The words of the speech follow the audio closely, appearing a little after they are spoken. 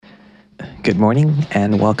Good morning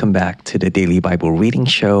and welcome back to the Daily Bible Reading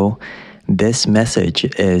Show. This message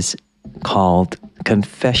is called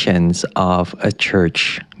Confessions of a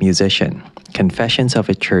Church Musician. Confessions of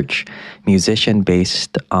a Church Musician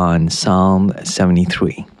based on Psalm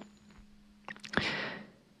 73.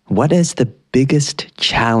 What is the biggest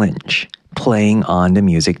challenge playing on the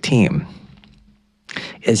music team?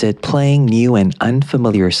 Is it playing new and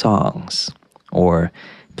unfamiliar songs? Or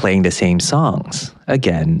playing the same songs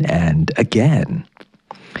again and again?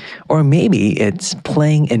 Or maybe it's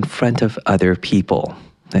playing in front of other people,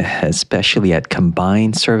 especially at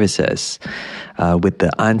combined services with the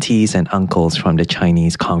aunties and uncles from the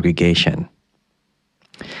Chinese congregation.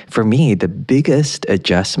 For me, the biggest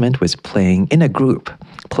adjustment was playing in a group,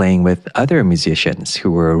 playing with other musicians who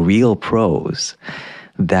were real pros.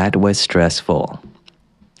 That was stressful.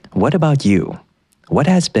 What about you? What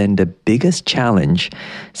has been the biggest challenge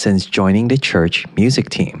since joining the church music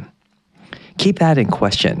team? Keep that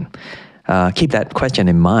question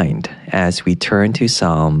in mind as we turn to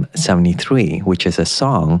Psalm 73, which is a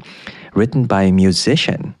song written by a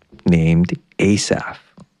musician named Asaph.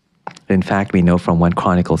 In fact, we know from 1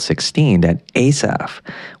 Chronicles 16 that Asaph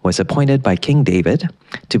was appointed by King David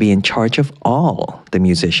to be in charge of all the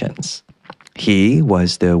musicians. He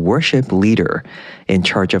was the worship leader in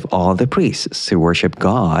charge of all the priests who worship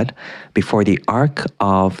God before the Ark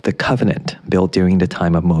of the Covenant built during the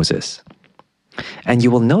time of Moses. And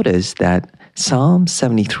you will notice that Psalm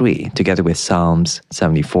 73, together with Psalms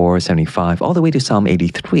 74, 75, all the way to Psalm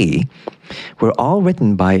 83, were all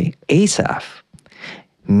written by Asaph,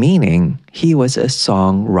 meaning he was a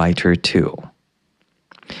songwriter too.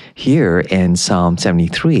 Here in Psalm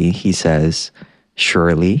 73, he says,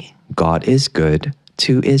 "Surely God is good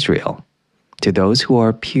to Israel, to those who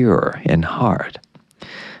are pure in heart.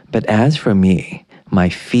 But as for me, my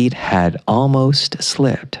feet had almost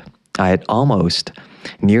slipped. I had almost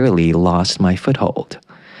nearly lost my foothold,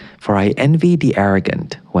 for I envied the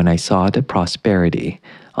arrogant when I saw the prosperity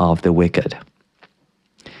of the wicked."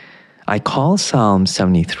 I call Psalm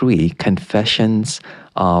 73 Confessions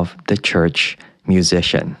of the Church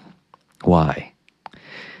Musician. Why?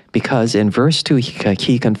 Because in verse 2,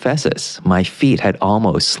 he confesses, "My feet had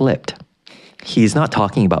almost slipped." He's not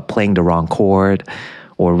talking about playing the wrong chord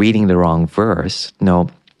or reading the wrong verse. No,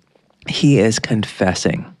 he is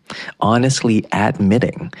confessing, honestly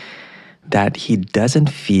admitting that he doesn't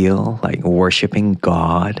feel like worshiping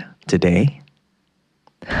God today.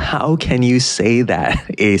 How can you say that,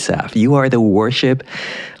 Asaph? You are the worship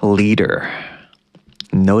leader.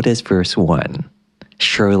 Notice verse 1.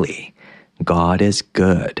 Surely God is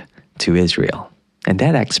good to Israel. And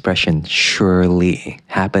that expression, surely,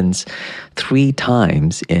 happens 3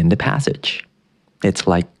 times in the passage. It's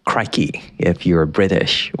like crikey if you're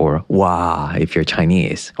British, or wah if you're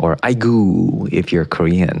Chinese, or aigu if you're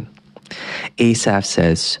Korean. Asaph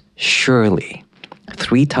says surely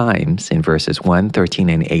 3 times in verses 1, 13,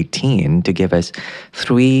 and 18 to give us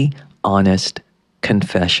 3 honest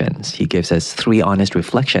confessions. He gives us 3 honest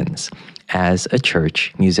reflections as a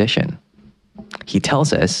church musician. He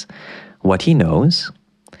tells us what he knows,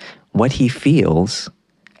 what he feels,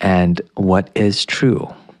 and what is true.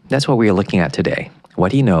 That's what we're looking at today.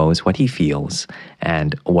 What he knows, what he feels,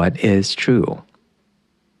 and what is true.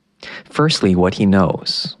 Firstly, what he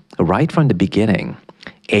knows. Right from the beginning,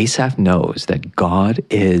 Asaph knows that God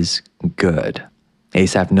is good.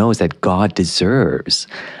 Asaph knows that God deserves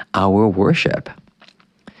our worship.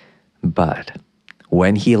 But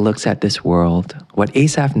when he looks at this world, what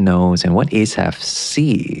Asaph knows and what Asaph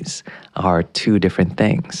sees are 2 different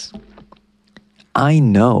things. I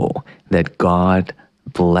know that God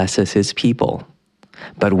blesses his people.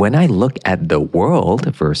 But when I look at the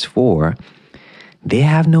world, verse 4, they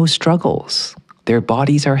have no struggles. Their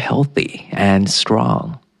bodies are healthy and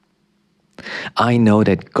strong. I know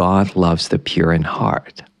that God loves the pure in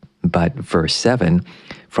heart. But verse 7,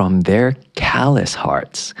 from their callous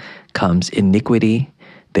hearts comes iniquity,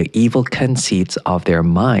 the evil conceits of their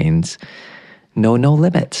minds know no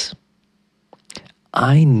limits.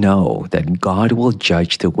 I know that God will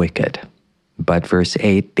judge the wicked. But verse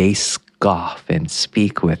 8, they scoff and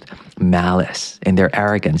speak with malice. In their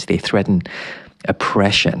arrogance, they threaten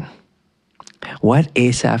oppression. What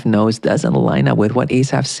Asaph knows doesn't line up with what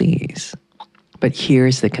Asaph sees. But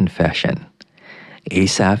here's the confession.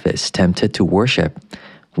 Asaph is tempted to worship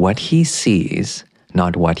what he sees,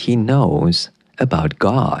 not what he knows about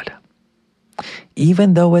God.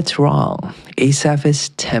 Even though it's wrong, Asaph is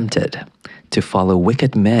tempted to follow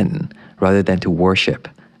wicked men rather than to worship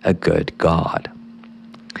a good God.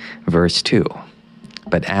 Verse 2,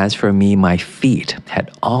 but as for me, my feet had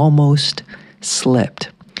almost slipped,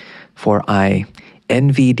 For I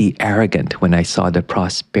envy the arrogant when I saw the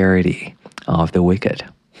prosperity of the wicked.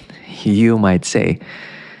 You might say,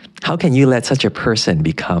 how can you let such a person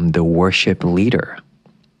become the worship leader?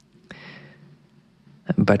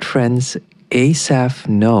 But friends, Asaph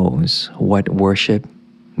knows what worship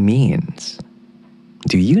means.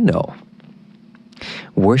 Do you know?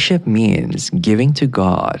 Worship means giving to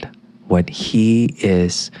God what He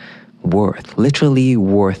is worth, literally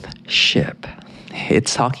worth-ship.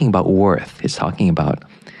 It's talking about worth. It's talking about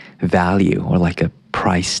value, or like a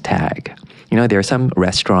price tag. You know, there are some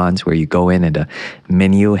restaurants where you go in and the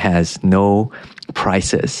menu has no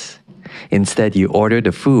prices. Instead, you order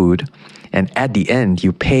the food, and at the end,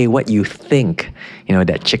 you pay what you think,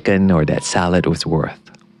 that chicken or that salad was worth.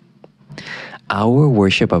 Our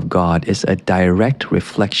worship of God is a direct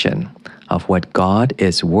reflection of what God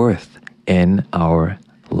is worth in our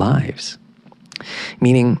lives.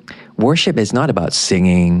 Meaning, worship is not about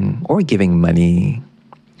singing or giving money.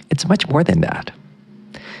 It's much more than that.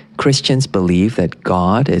 Christians believe that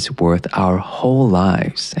God is worth our whole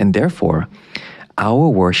lives, and therefore, our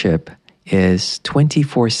worship is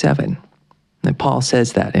 24/7. And Paul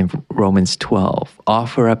says that in Romans 12,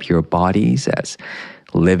 offer up your bodies as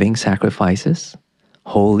living sacrifices,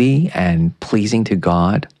 holy and pleasing to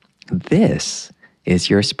God. This is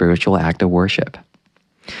your spiritual act of worship.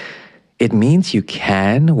 It means you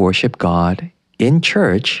can worship God in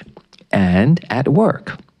church and at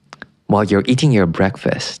work, while you're eating your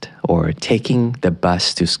breakfast or taking the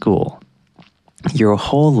bus to school. Your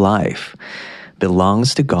whole life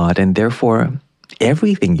belongs to God, and therefore,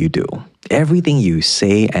 everything you do, everything you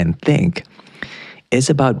say and think is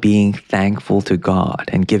about being thankful to God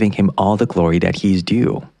and giving Him all the glory that He's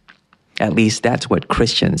due. At least that's what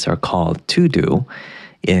Christians are called to do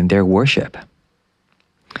in their worship.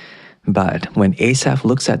 But when Asaph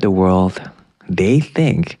looks at the world, they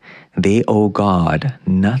think they owe God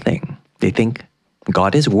nothing. They think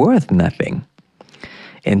God is worth nothing.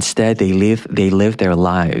 Instead, they live their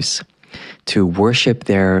lives to worship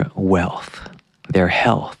their wealth, their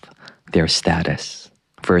health, their status.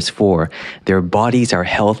 Verse 4, their bodies are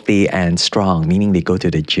healthy and strong, meaning they go to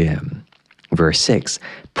the gym. Verse 6,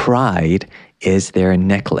 pride is their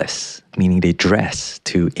necklace, meaning they dress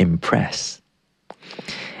to impress.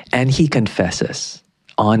 And he confesses,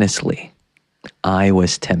 honestly, I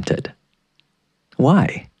was tempted.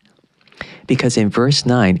 Why? Because in verse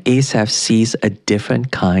 9, Asaph sees a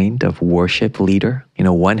different kind of worship leader,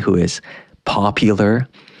 one who is popular,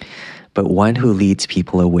 but one who leads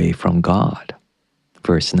people away from God.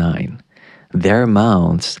 Verse 9, their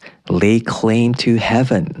mouths lay claim to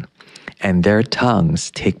heaven, and their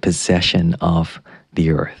tongues take possession of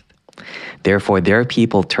the earth. Therefore, their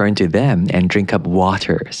people turn to them and drink up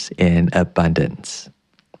waters in abundance.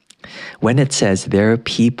 When it says their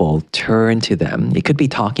people turn to them, it could be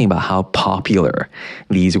talking about how popular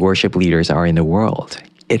these worship leaders are in the world.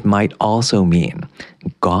 It might also mean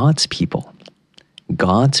God's people.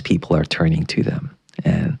 God's people are turning to them.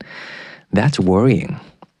 And that's worrying.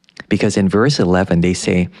 Because in verse 11, they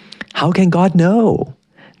say, how can God know?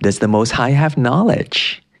 Does the Most High have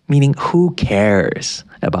knowledge? Meaning, who cares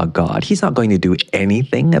about God? He's not going to do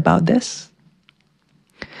anything about this.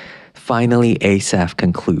 Finally, Asaph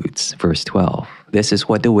concludes, verse 12. This is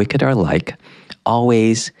what the wicked are like,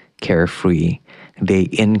 always carefree. They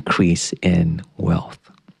increase in wealth.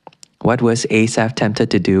 What was Asaph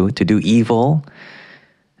tempted to do? To do evil?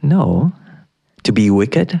 No. To be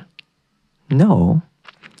wicked? No.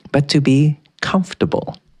 But to be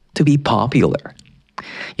comfortable, to be popular.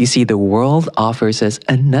 You see, the world offers us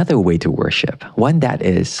another way to worship, one that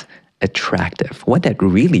is attractive, one that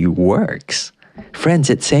really works. Friends,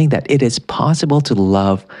 it's saying that it is possible to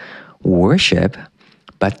love worship,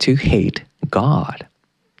 but to hate God.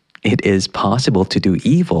 It is possible to do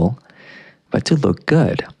evil, but to look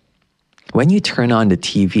good. When you turn on the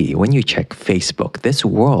TV, when you check Facebook, this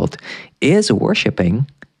world is worshiping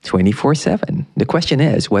 24/7. The question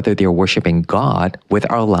is whether they're worshiping God with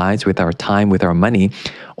our lives, with our time, with our money,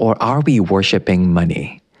 or are we worshiping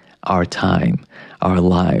money, our time, our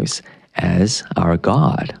lives as our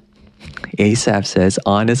God? Asaph says,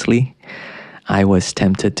 honestly, I was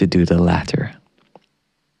tempted to do the latter.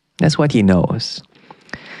 That's what he knows.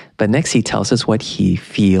 But next he tells us what he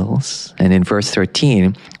feels. And in verse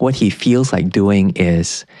 13, what he feels like doing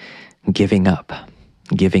is giving up.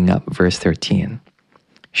 Giving up, verse 13.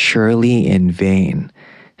 Surely in vain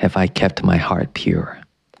have I kept my heart pure.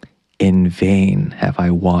 In vain have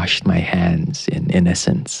I washed my hands in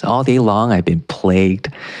innocence. All day long I've been plagued.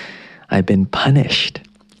 I've been punished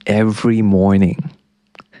every morning.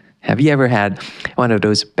 Have you ever had one of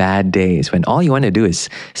those bad days when all you want to do is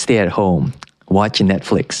stay at home, watch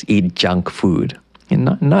Netflix, eat junk food?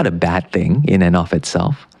 Not a bad thing in and of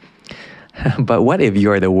itself. But what if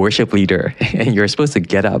you're the worship leader and you're supposed to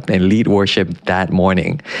get up and lead worship that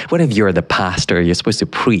morning? What if you're the pastor, you're supposed to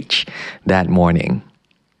preach that morning?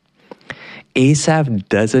 Asaph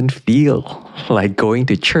doesn't feel like going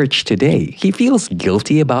to church today. He feels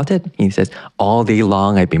guilty about it. He says, all day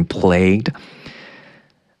long I've been plagued.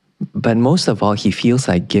 But most of all, he feels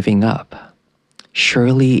like giving up.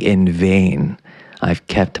 Surely in vain I've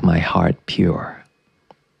kept my heart pure.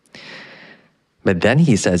 But then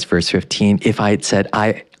he says, verse 15, if I had said,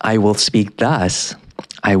 I will speak thus,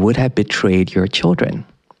 I would have betrayed your children.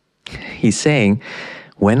 He's saying,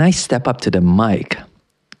 when I step up to the mic,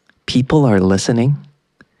 people are listening.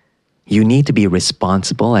 You need to be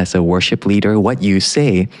responsible as a worship leader. What you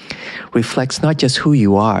say reflects not just who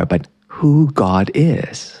you are, but who God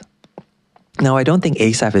is. Now, I don't think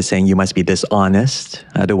Asaph is saying you must be dishonest.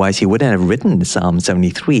 Otherwise, he wouldn't have written Psalm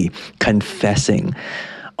 73, confessing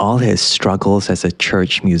all his struggles as a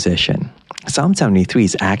church musician. Psalm 73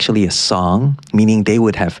 is actually a song, meaning they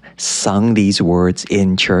would have sung these words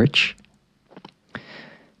in church.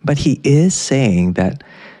 But he is saying that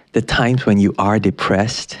the times when you are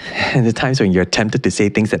depressed, and the times when you're tempted to say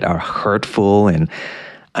things that are hurtful and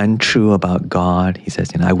untrue about God, he says,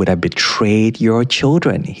 I would have betrayed your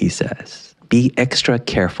children, he says. Be extra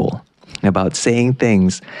careful about saying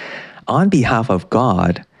things on behalf of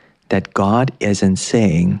God that God isn't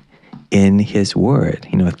saying in his word.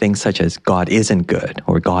 Things such as God isn't good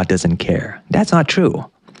or God doesn't care. That's not true.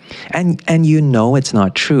 And it's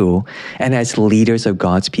not true. And as leaders of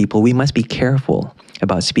God's people, we must be careful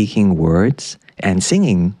about speaking words and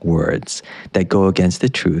singing words that go against the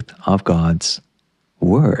truth of God's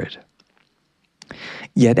word.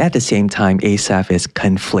 Yet at the same time, Asaph is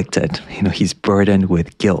conflicted. He's burdened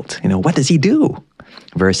with guilt. What does he do?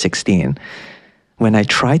 Verse 16, when I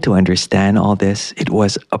tried to understand all this, it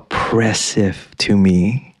was oppressive to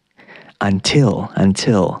me until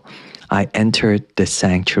I entered the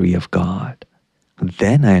sanctuary of God.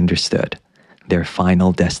 Then I understood their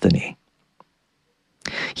final destiny.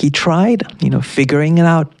 He tried, figuring it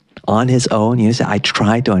out on his own. He said, I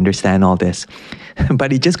tried to understand all this,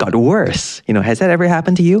 but it just got worse. Has that ever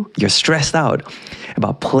happened to you? You're stressed out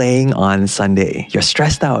about playing on Sunday. You're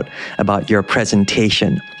stressed out about your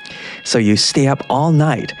presentation. So you stay up all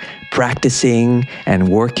night practicing and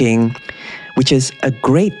working, which is a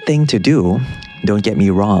great thing to do, don't get me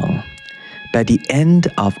wrong. But at the end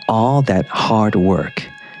of all that hard work,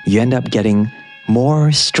 you end up getting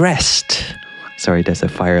more stressed. Sorry, there's a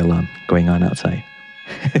fire alarm going on outside.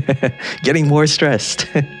 Getting more stressed.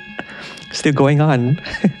 Still going on.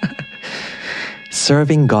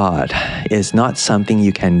 Serving God is not something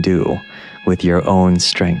you can do with your own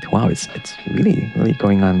strength. Wow, it's really, really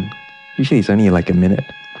going on. Usually it's only like a minute.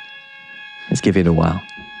 Let's give it a while.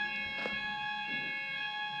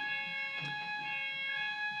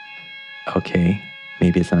 Okay,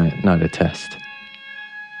 maybe it's not a test.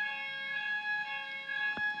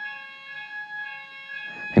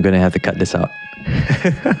 I'm going to have to cut this out.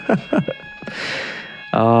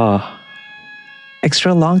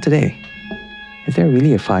 Extra long today. Is there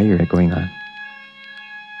really a fire going on?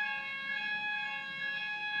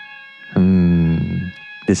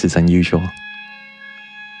 This is unusual.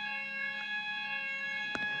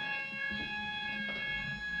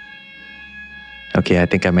 Okay, I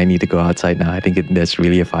think I might need to go outside now. I think there's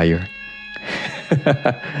really a fire.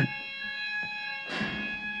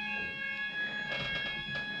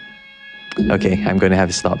 Okay, I'm going to have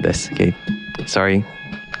to stop this. Okay, sorry.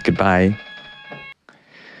 Goodbye.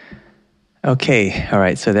 Okay, all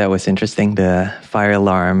right, so that was interesting. The fire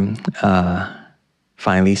alarm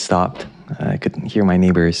finally stopped. I could hear my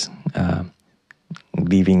neighbors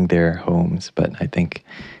leaving their homes, but I think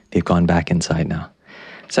they've gone back inside now.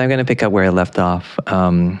 So I'm going to pick up where I left off.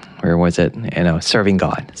 Where was it? Serving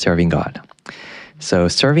God. So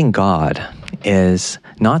serving God is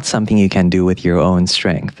not something you can do with your own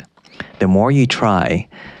strength. The more you try,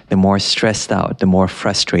 the more stressed out, the more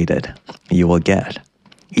frustrated you will get.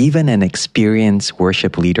 Even an experienced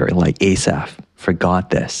worship leader like Asaph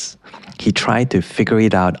forgot this. He tried to figure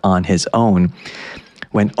it out on his own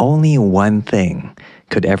when only one thing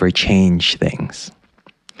could ever change things.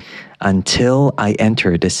 Until I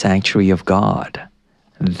entered the sanctuary of God,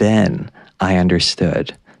 then I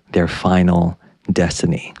understood their final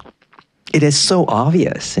destiny. It is so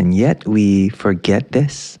obvious, and yet we forget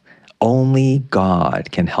this. Only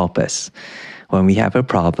God can help us when we have a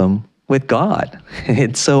problem with God.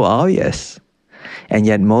 It's so obvious. And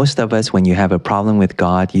yet most of us, when you have a problem with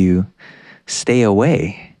God, you stay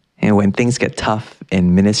away. And when things get tough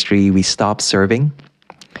in ministry, we stop serving.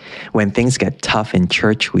 When things get tough in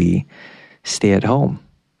church, we stay at home,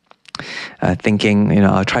 thinking,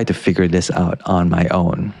 I'll try to figure this out on my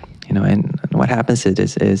own. And what happens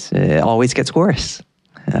is it always gets worse.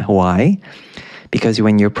 Why? Because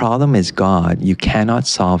when your problem is God, you cannot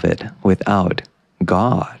solve it without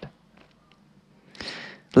God.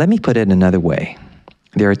 Let me put it another way.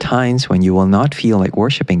 There are times when you will not feel like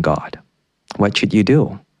worshiping God. What should you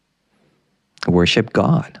do? Worship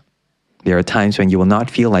God. There are times when you will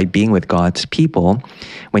not feel like being with God's people.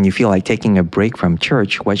 When you feel like taking a break from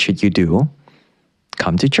church, what should you do?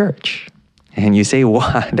 Come to church. And you say,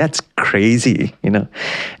 wow, that's crazy.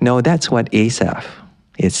 No, that's what Asaph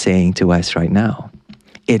is saying to us right now.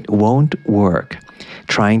 It won't work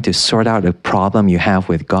trying to sort out a problem you have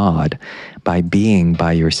with God by being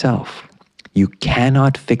by yourself. You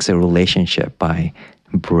cannot fix a relationship by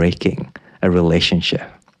breaking a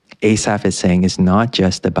relationship. Asaph is saying it's not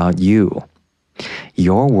just about you.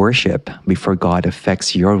 Your worship before God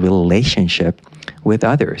affects your relationship with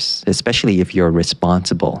others, especially if you're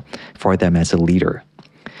responsible for them as a leader.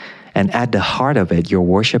 And at the heart of it, your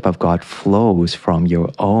worship of God flows from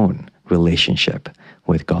your own relationship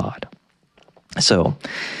with God. So,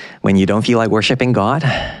 when you don't feel like worshiping God,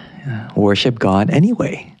 worship God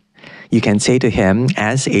anyway. You can say to him,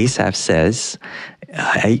 as Asaph says,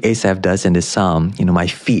 Asaph does in the psalm, my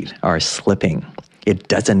feet are slipping. It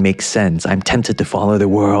doesn't make sense. I'm tempted to follow the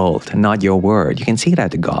world, not your word. You can say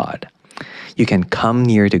that to God. You can come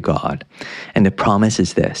near to God. And the promise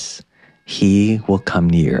is this: He will come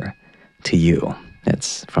near to you.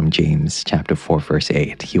 That's from James chapter 4, verse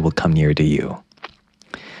 8. He will come near to you.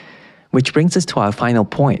 Which brings us to our final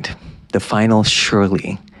point, the final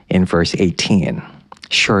surely in verse 18.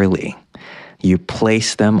 Surely, you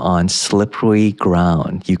place them on slippery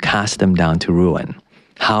ground. You cast them down to ruin.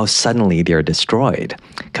 How suddenly they're destroyed,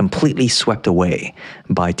 completely swept away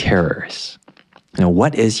by terrors.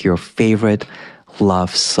 What is your favorite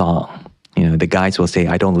love song? The guys will say,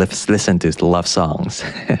 I don't listen to love songs.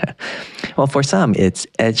 Well, for some, it's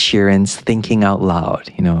Ed Sheeran's Thinking Out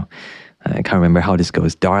Loud. I can't remember how this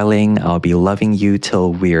goes. Darling, I'll be loving you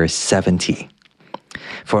till we're 70.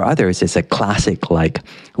 For others, it's a classic like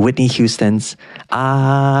Whitney Houston's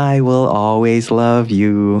I Will Always Love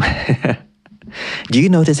You. Do you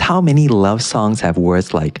notice how many love songs have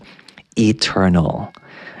words like eternal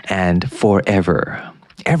and forever?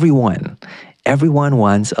 Everyone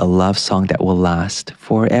wants a love song that will last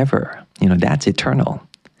forever. That's eternal.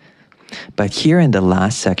 But here in the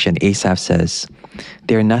last section, Asaph says,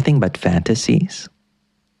 they're nothing but fantasies.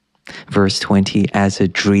 Verse 20, as a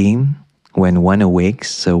dream when one awakes,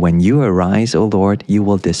 so when you arise, O Lord, you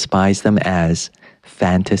will despise them as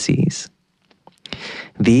fantasies.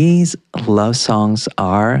 These love songs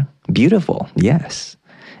are beautiful, yes.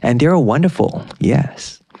 And they're wonderful,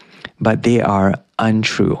 yes. But they are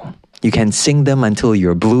untrue. You can sing them until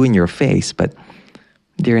you're blue in your face, but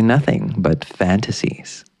they're nothing but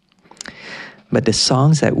fantasies. But the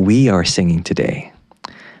songs that we are singing today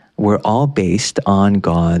were all based on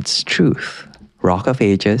God's truth. Rock of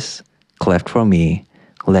Ages, cleft for me,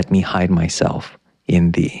 let me hide myself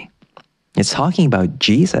in thee. It's talking about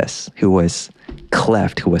Jesus, who was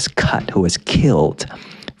cleft, who was cut, who was killed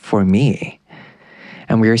for me.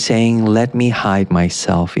 And we are saying, let me hide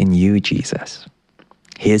myself in you, Jesus.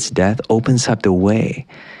 His death opens up the way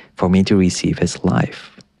for me to receive his life.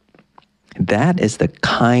 That is the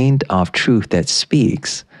kind of truth that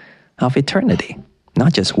speaks of eternity,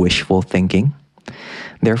 not just wishful thinking.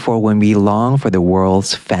 Therefore, when we long for the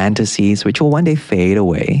world's fantasies, which will one day fade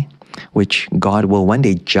away, which God will one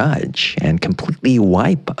day judge and completely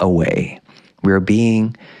wipe away, we're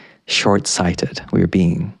being short-sighted. We're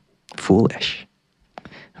being foolish.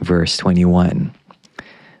 Verse 21,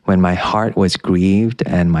 when my heart was grieved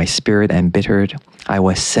and my spirit embittered, I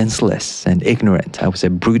was senseless and ignorant. I was a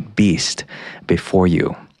brute beast before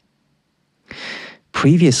you.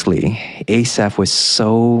 Previously, Asaph was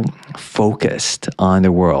so focused on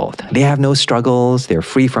the world. They have no struggles. They're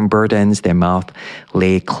free from burdens. Their mouth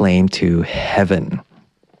lay claim to heaven.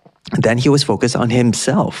 Then he was focused on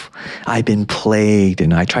himself. I've been plagued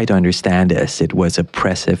and I tried to understand this. It was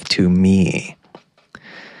oppressive to me.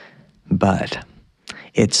 But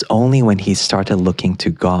it's only when he started looking to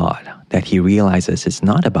God that he realizes it's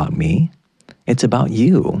not about me. It's about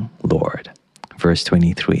you, Lord. Verse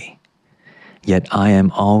 23. Yet I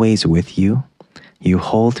am always with you. You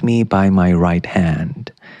hold me by my right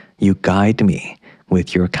hand. You guide me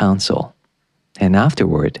with your counsel. And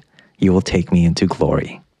afterward, you will take me into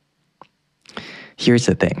glory. Here's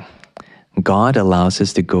the thing. God allows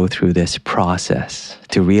us to go through this process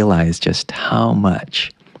to realize just how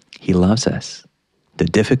much He loves us. The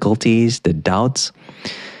difficulties, the doubts,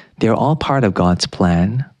 they're all part of God's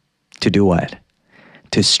plan to do what?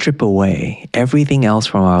 To strip away everything else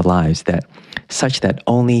from our lives such that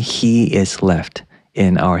only He is left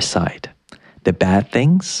in our sight. The bad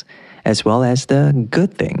things as well as the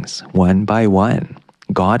good things, one by one,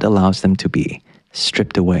 God allows them to be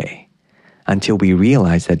stripped away until we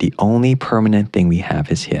realize that the only permanent thing we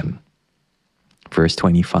have is Him. Verse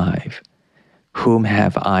 25, whom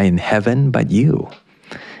have I in heaven but you?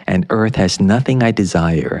 And earth has nothing I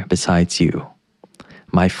desire besides you.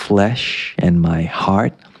 My flesh and my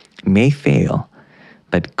heart may fail,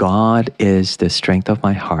 but God is the strength of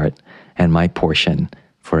my heart and my portion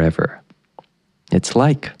forever. It's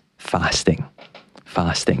like fasting.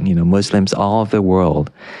 Muslims all over the world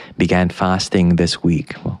began fasting this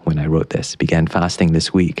week. Well, when I wrote this, began fasting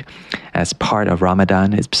this week as part of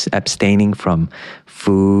Ramadan, abstaining from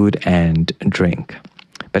food and drink.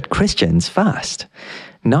 But Christians fast,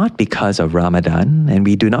 not because of Ramadan, and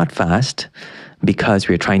we do not fast because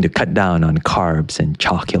we're trying to cut down on carbs and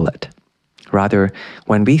chocolate. Rather,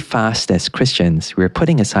 when we fast as Christians, we're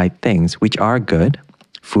putting aside things which are good,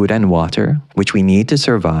 food and water, which we need to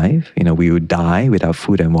survive. We would die without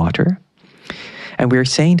food and water. And we're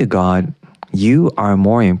saying to God, you are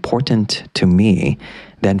more important to me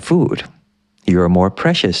than food. You are more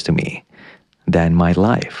precious to me than my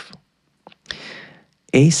life.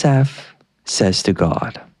 Asaph says to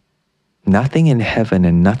God, nothing in heaven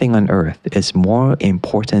and nothing on earth is more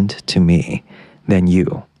important to me than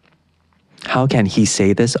you. How can he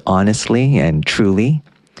say this honestly and truly?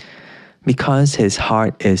 Because his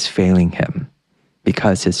heart is failing him,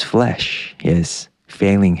 because his flesh is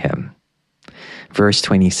failing him. Verse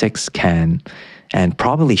 26 can and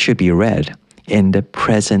probably should be read in the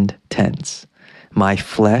present tense. My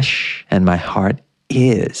flesh and my heart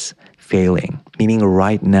is failing, meaning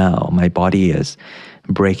right now my body is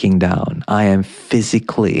breaking down. I am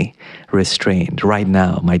physically restrained. Right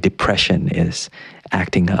now my depression is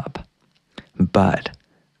acting up. But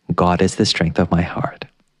God is the strength of my heart.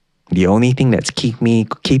 The only thing that's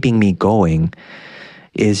keeping me going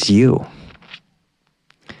is you.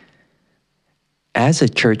 As a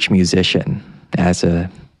church musician, as a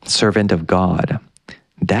servant of God,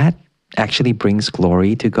 that actually brings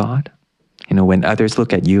glory to God. When others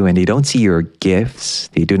look at you and they don't see your gifts,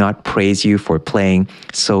 they do not praise you for playing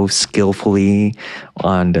so skillfully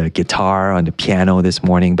on the guitar, on the piano this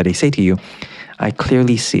morning, but they say to you, I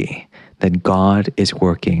clearly see that God is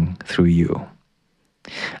working through you.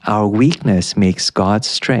 Our weakness makes God's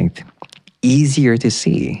strength easier to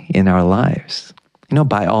see in our lives.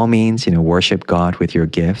 By all means, worship God with your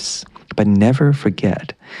gifts, but never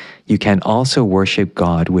forget, you can also worship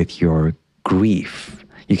God with your grief.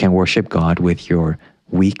 You can worship God with your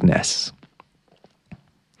weakness.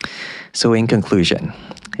 So in conclusion,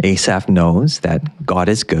 Asaph knows that God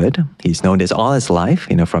is good. He's known this all his life,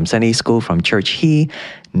 from Sunday school, from church. He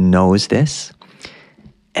knows this.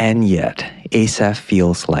 And yet, Asaph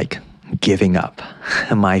feels like giving up.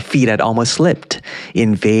 My feet had almost slipped.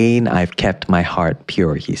 In vain, I've kept my heart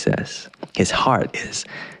pure, he says. His heart is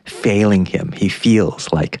failing him. He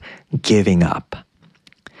feels like giving up.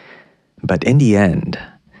 But in the end,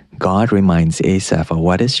 God reminds Asaph of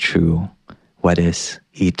what is true, what is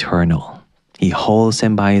eternal. He holds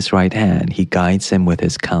him by his right hand. He guides him with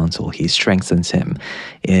his counsel. He strengthens him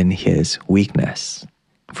in his weakness.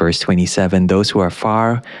 Verse 27, those who are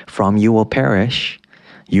far from you will perish.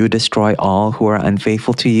 You destroy all who are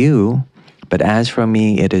unfaithful to you. But as for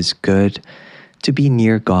me, it is good to be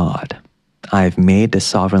near God. I have made the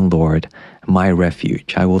sovereign Lord my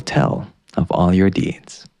refuge. I will tell of all your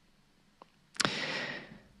deeds.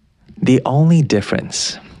 The only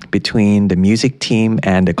difference between the music team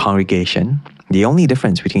and the congregation, the only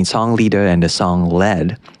difference between song leader and the song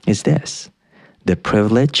led is this: the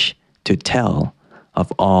privilege to tell of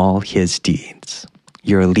all his deeds.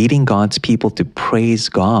 You're leading God's people to praise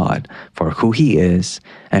God for who he is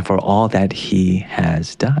and for all that he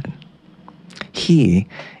has done. He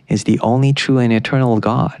is the only true and eternal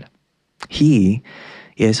God. He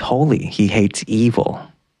is holy. He hates evil.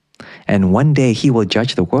 And one day he will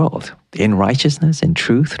judge the world in righteousness and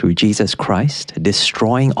truth through Jesus Christ,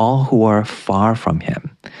 destroying all who are far from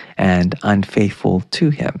him and unfaithful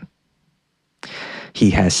to him.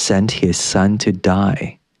 He has sent his Son to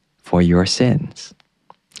die for your sins,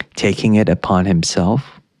 taking it upon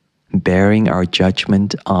himself, bearing our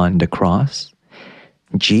judgment on the cross.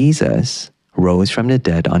 Jesus rose from the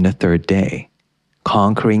dead on the third day,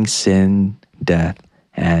 conquering sin, death,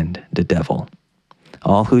 and the devil.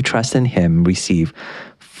 All who trust in him receive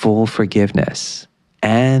full forgiveness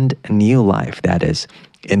and new life that is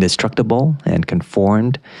indestructible and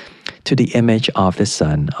conformed to the image of the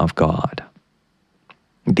Son of God.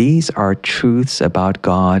 These are truths about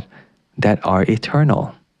God that are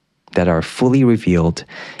eternal, that are fully revealed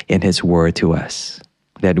in his word to us,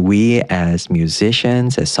 that we as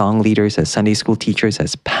musicians, as song leaders, as Sunday school teachers,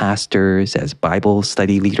 as pastors, as Bible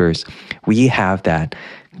study leaders, we have that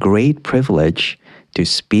great privilege to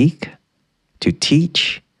speak, to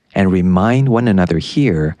teach, and remind one another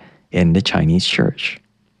here in the Chinese church.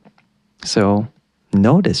 So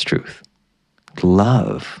know this truth,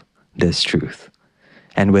 love this truth,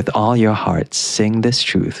 and with all your heart sing this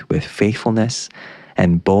truth with faithfulness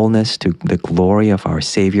and boldness to the glory of our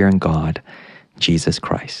Savior and God, Jesus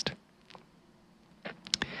Christ.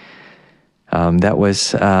 That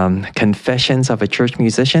was Confessions of a Church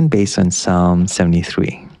Musician based on Psalm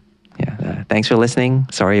 73. Thanks for listening.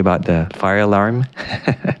 Sorry about the fire alarm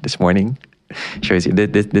this morning. Shows you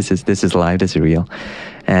this is live, this is real.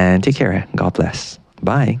 And take care. God bless.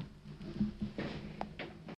 Bye.